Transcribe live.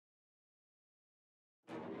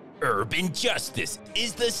Urban Justice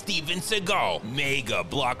is the Steven Seagal mega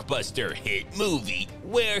blockbuster hit movie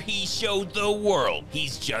where he showed the world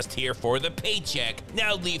he's just here for the paycheck,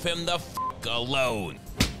 now leave him the f*** alone.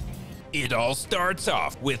 It all starts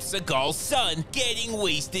off with Seagal's son getting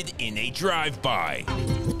wasted in a drive-by.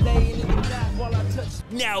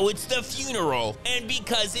 Now it's the funeral, and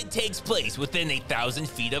because it takes place within 1,000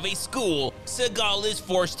 feet of a school, Seagal is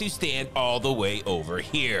forced to stand all the way over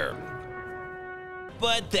here.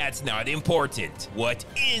 But that's not important. What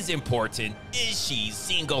is important is she's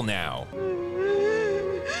single now.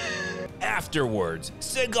 Afterwards,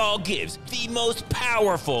 Seagal gives the most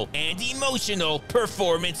powerful and emotional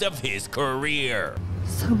performance of his career.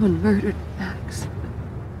 Someone murdered Max.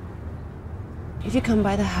 If you come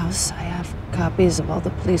by the house, I have copies of all the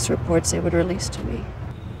police reports they would release to me.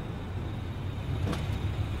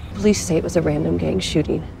 Police say it was a random gang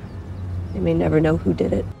shooting. They may never know who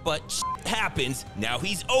did it. But shit happens, now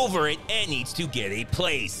he's over it and needs to get a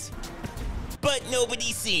place. But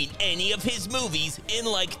nobody's seen any of his movies in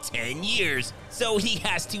like 10 years, so he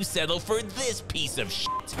has to settle for this piece of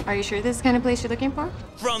shit. Are you sure this is the kind of place you're looking for?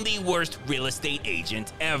 From the worst real estate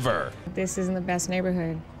agent ever. This isn't the best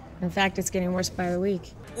neighborhood. In fact, it's getting worse by the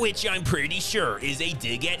week. Which I'm pretty sure is a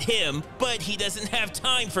dig at him, but he doesn't have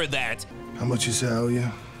time for that. How much you say I owe you?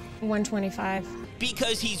 $125.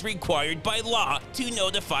 Because he's required by law to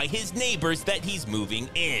notify his neighbors that he's moving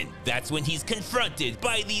in. That's when he's confronted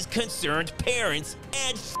by these concerned parents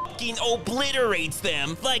and fucking obliterates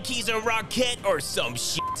them like he's a rocket or some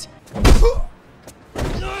shit.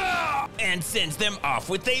 And sends them off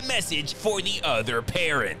with a message for the other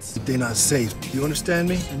parents. They're not safe. You understand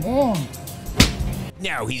me? Come on.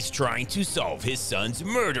 Now he's trying to solve his son's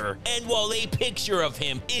murder, and while a picture of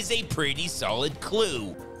him is a pretty solid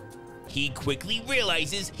clue, he quickly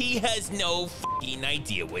realizes he has no fucking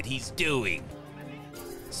idea what he's doing.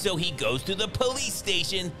 So he goes to the police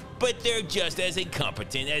station, but they're just as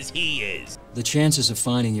incompetent as he is. The chances of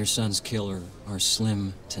finding your son's killer are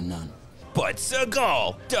slim to none. But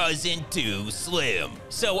Seagal doesn't do slim.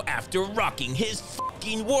 So after rocking his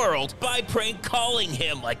fucking world by prank calling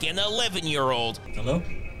him like an 11-year-old, Hello?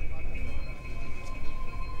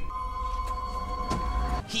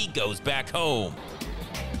 he goes back home,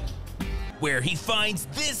 where he finds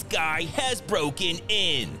this guy has broken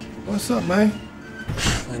in. What's up, man?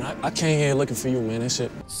 Man, I came here looking for you, man. That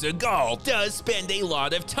shit. Seagal does spend a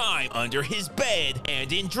lot of time under his bed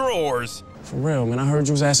and in drawers. For real, man. I heard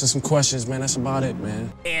you was asking some questions, man. That's about it,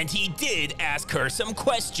 man. And he did ask her some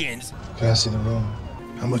questions. Can I see the room?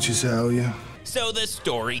 How much you say I owe you? So the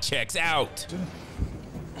story checks out.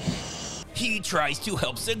 He tries to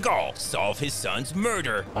help Seagal solve his son's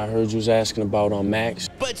murder. I heard you was asking about Max.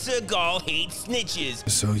 But Seagal hates snitches.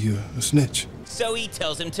 So you a snitch? So he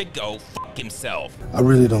tells him to go fuck himself. I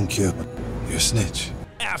really don't care, but you're a snitch.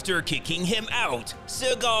 After kicking him out,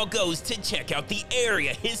 Seagal goes to check out the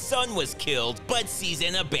area his son was killed, but sees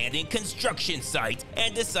an abandoned construction site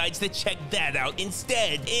and decides to check that out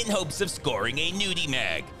instead in hopes of scoring a nudie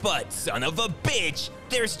mag. But son of a bitch,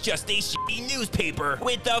 there's just a shitty newspaper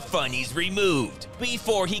with the funnies removed.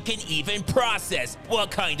 Before he can even process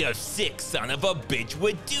what kind of sick son of a bitch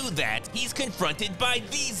would do that, he's confronted by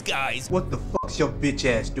these guys. What the fuck's your bitch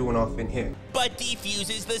ass doing off in here? But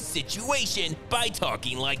defuses the situation by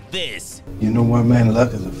talking like this. You know what, man?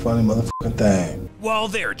 Luck is a funny motherfucking thing. While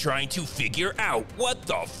they're trying to figure out what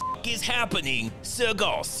the fuck is happening,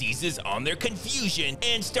 Seagal seizes on their confusion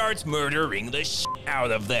and starts murdering the shit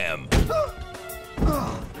out of them.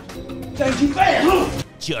 Thank you, man.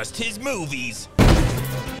 Just his movies.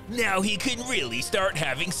 Now he can really start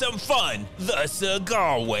having some fun the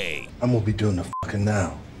Seagal way. I'm gonna be doing the fucking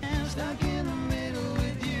now.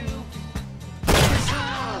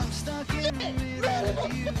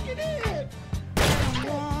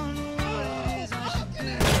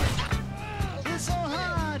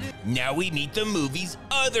 Now we meet the movie's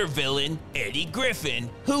other villain, Eddie Griffin,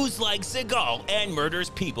 who's like Seagal and murders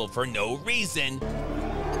people for no reason.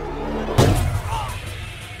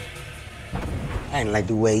 I ain't like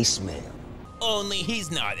the way he smell. Only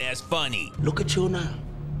he's not as funny. Look at you now.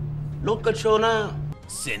 Look at you now.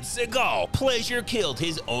 Since Seagal pleasure killed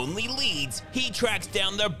his only leads, he tracks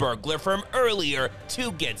down the burglar from earlier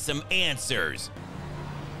to get some answers.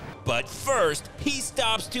 But first, he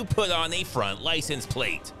stops to put on a front license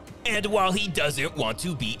plate. And while he doesn't want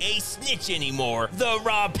to be a snitch anymore, the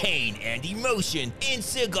raw pain and emotion in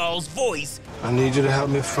Seagal's voice I need you to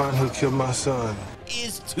help me find who killed my son.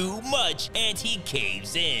 is too much, and he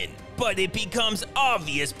caves in. But it becomes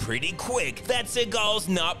obvious pretty quick that Seagal's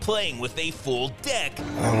not playing with a full deck.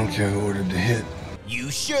 I don't care who ordered the hit. You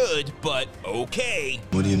should, but okay.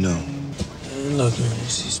 What do you know? Look, man,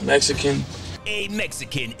 he's Mexican. A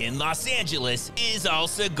Mexican in Los Angeles is all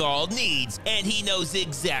Seagal needs, and he knows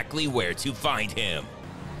exactly where to find him.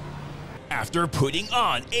 After putting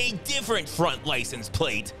on a different front license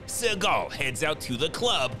plate, Seagal heads out to the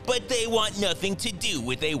club, but they want nothing to do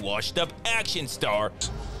with a washed-up action star.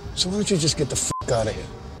 So why don't you just get the fuck out of here?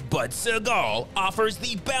 But Seagal offers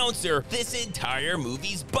the bouncer this entire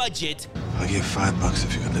movie's budget. I'll give $5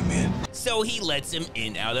 if you can let me in. So he lets him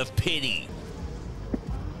in out of pity.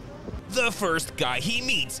 The first guy he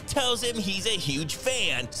meets tells him he's a huge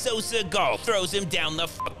fan, so Seagal throws him down the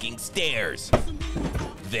fucking stairs.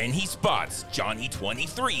 Then he spots Johnny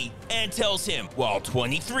 23 and tells him, while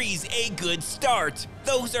 23's a good start,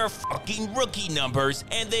 those are fucking rookie numbers,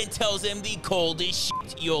 and then tells him the coldest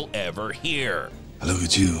shit you'll ever hear. I look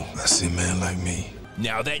at you, I see a man like me.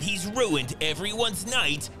 Now that he's ruined everyone's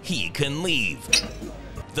night, he can leave.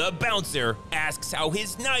 The bouncer asks how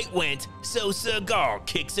his night went, so Seagal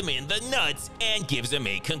kicks him in the nuts and gives him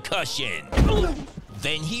a concussion.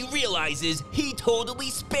 Then he realizes he totally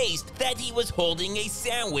spaced that he was holding a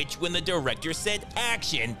sandwich when the director said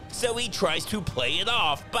action, so he tries to play it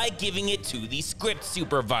off by giving it to the script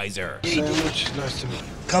supervisor. Sandwich, nice to meet you.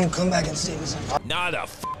 Come back and see me. Not a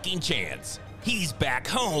fucking chance. He's back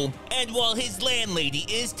home, and while his landlady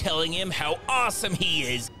is telling him how awesome he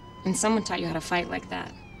is, And someone taught you how to fight like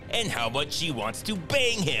that. and how much she wants to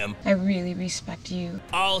bang him, I really respect you.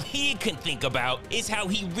 all he can think about is how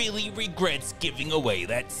he really regrets giving away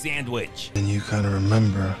that sandwich. And you kind of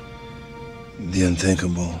remember the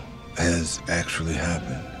unthinkable has actually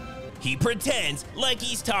happened. He pretends like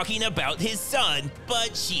he's talking about his son,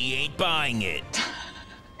 but she ain't buying it.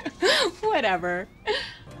 Whatever.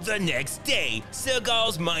 The next day,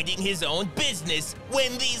 Seagal's minding his own business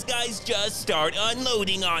when these guys just start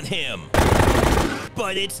unloading on him.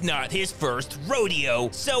 But it's not his first rodeo,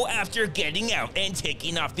 so after getting out and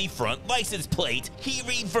taking off the front license plate, he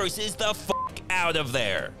reverses the fuck out of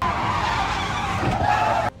there.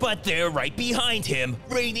 But they're right behind him,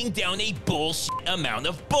 raining down a bullshit amount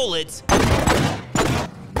of bullets.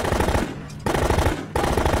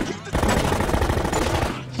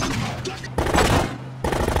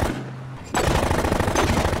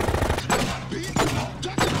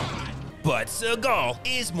 But Seagal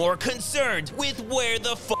is more concerned with where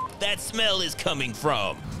the fuck that smell is coming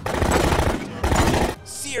from.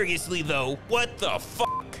 Seriously though, what the fuck?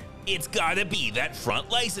 It's gotta be that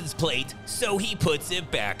front license plate, so he puts it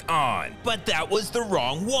back on. But that was the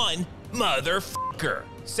wrong one, motherfucker.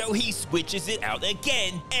 So he switches it out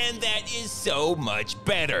again, and that is so much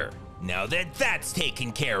better. Now that that's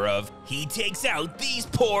taken care of, he takes out these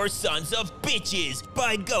poor sons of bitches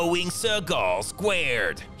by going Seagal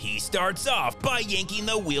squared. He starts off by yanking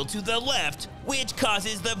the wheel to the left, which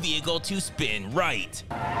causes the vehicle to spin right.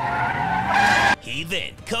 He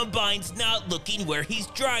then combines not looking where he's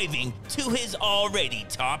driving to his already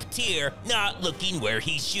top tier not looking where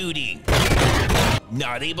he's shooting.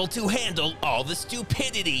 Not able to handle all the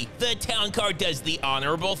stupidity, the town car does the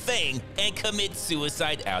honorable thing and commits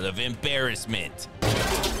suicide out of embarrassment.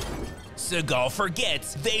 Seagal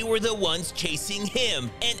forgets they were the ones chasing him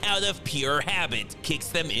and out of pure habit kicks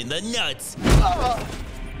them in the nuts,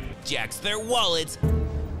 jacks their wallets,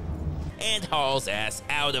 and hauls ass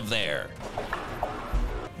out of there.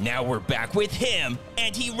 Now we're back with him,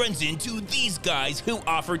 and he runs into these guys who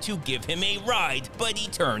offer to give him a ride, but he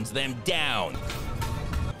turns them down.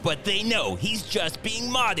 But they know he's just being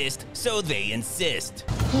modest, so they insist.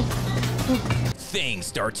 Things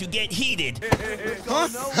start to get heated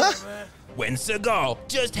when Seagal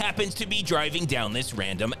just happens to be driving down this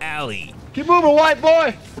random alley. Keep moving, white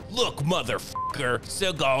boy! Look, motherfucker,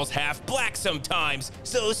 Seagal's half black sometimes,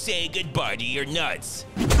 so say goodbye to your nuts.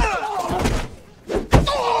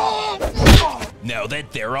 Now that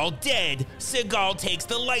they're all dead, Seagal takes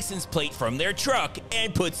the license plate from their truck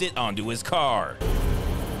and puts it onto his car.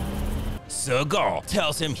 Seagal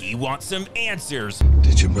tells him he wants some answers,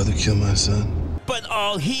 Did your brother kill my son? but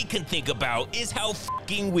all he can think about is how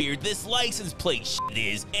fucking weird this license plate shit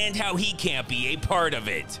is and how he can't be a part of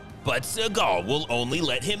it. But Seagal will only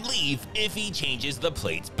let him leave if he changes the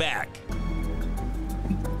plates back.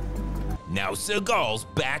 Now Seagal's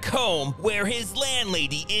back home, where his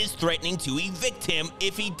landlady is threatening to evict him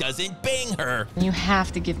if he doesn't bang her, You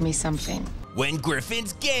have to give me something. when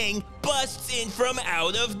Griffin's gang busts in from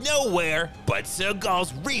out of nowhere. But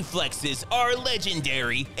Seagal's reflexes are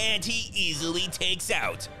legendary, and he easily takes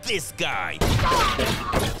out this guy,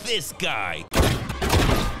 this guy,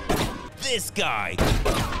 this guy,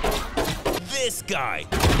 this guy,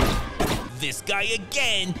 this guy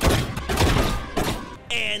again,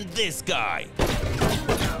 and this guy.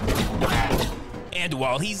 And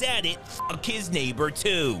while he's at it, fuck his neighbor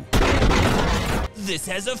too. This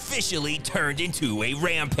has officially turned into a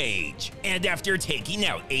rampage. And after taking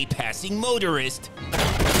out a passing motorist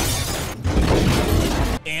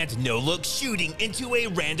and no-look shooting into a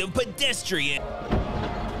random pedestrian,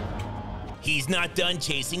 he's not done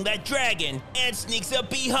chasing that dragon and sneaks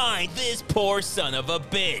up behind this poor son of a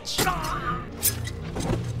bitch.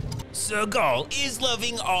 Seagal is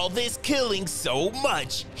loving all this killing so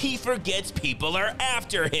much, he forgets people are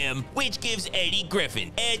after him, which gives Eddie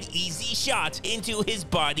Griffin an easy shot into his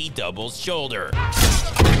body double's shoulder.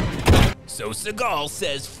 So Seagal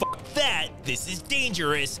says, fuck that, this is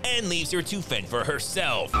dangerous, and leaves her to fend for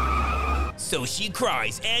herself. So she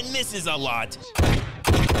cries and misses a lot,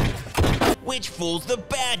 which fools the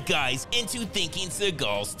bad guys into thinking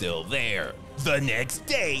Seagal's still there. The next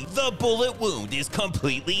day, the bullet wound is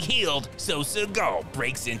completely healed, so Seagal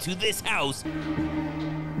breaks into this house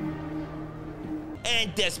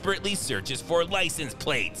and desperately searches for license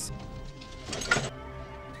plates.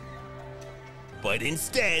 But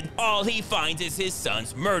instead, all he finds is his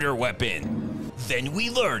son's murder weapon. Then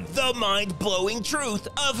we learn the mind-blowing truth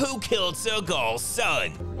of who killed Seagal's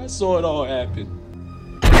son. I saw it all happen.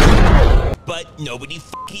 But nobody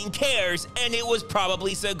fucking cares, and it was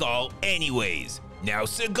probably Seagal anyways. Now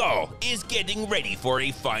Seagal is getting ready for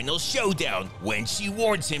a final showdown when she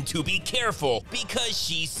warns him to be careful because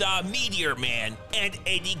she saw Meteor Man, and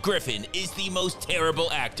Eddie Griffin is the most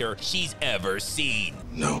terrible actor she's ever seen.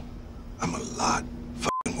 No, I'm a lot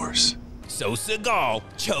fucking worse. So Seagal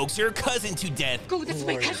chokes her cousin to death. Go this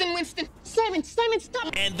way, cousin Winston. Simon,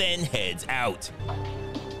 stop. And then heads out.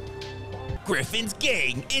 Griffin's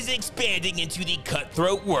gang is expanding into the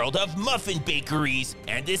cutthroat world of muffin bakeries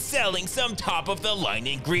and is selling some top-of-the-line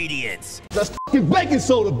ingredients. That's fucking baking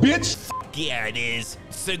soda, bitch! Fuck yeah, it is.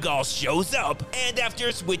 Seagal shows up, and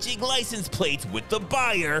after switching license plates with the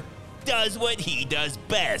buyer, does what he does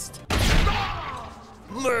best.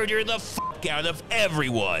 Murder the fuck out of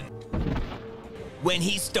everyone. When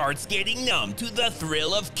he starts getting numb to the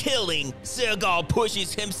thrill of killing, Seagal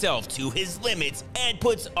pushes himself to his limits and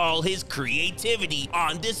puts all his creativity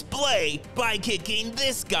on display by kicking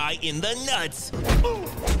this guy in the nuts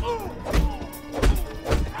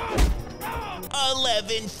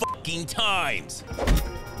 11 fucking times.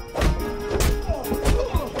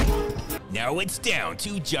 Now it's down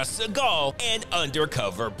to just Seagal and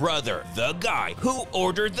undercover brother, the guy who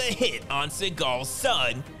ordered the hit on Seagal's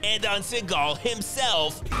son and on Seagal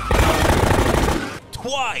himself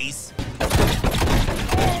twice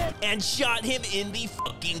and shot him in the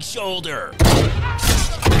fucking shoulder.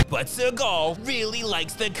 But Seagal really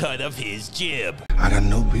likes the cut of his jib. I got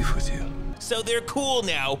no beef with you. So they're cool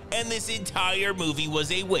now, and this entire movie was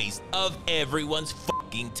a waste of everyone's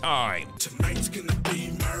fucking time. Tonight's gonna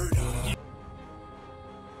be murder.